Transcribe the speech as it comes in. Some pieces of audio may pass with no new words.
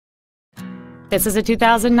This is a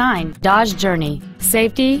 2009 Dodge Journey.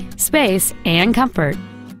 Safety, space, and comfort.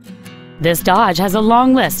 This Dodge has a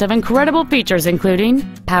long list of incredible features including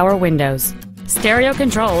power windows, stereo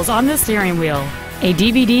controls on the steering wheel, a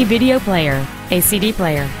DVD video player, a CD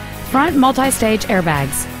player, front multi-stage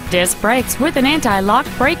airbags, disc brakes with an anti-lock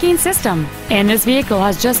braking system, and this vehicle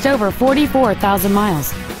has just over 44,000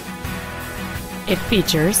 miles. It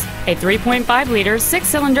features a 3.5-liter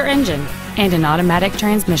six-cylinder engine and an automatic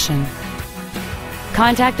transmission.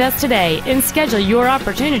 Contact us today and schedule your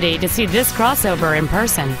opportunity to see this crossover in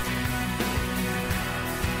person.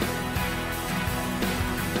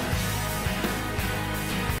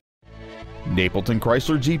 Napleton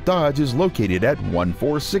Chrysler Jeep Dodge is located at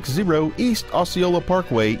 1460 East Osceola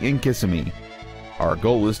Parkway in Kissimmee. Our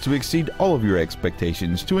goal is to exceed all of your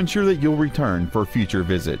expectations to ensure that you'll return for future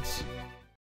visits.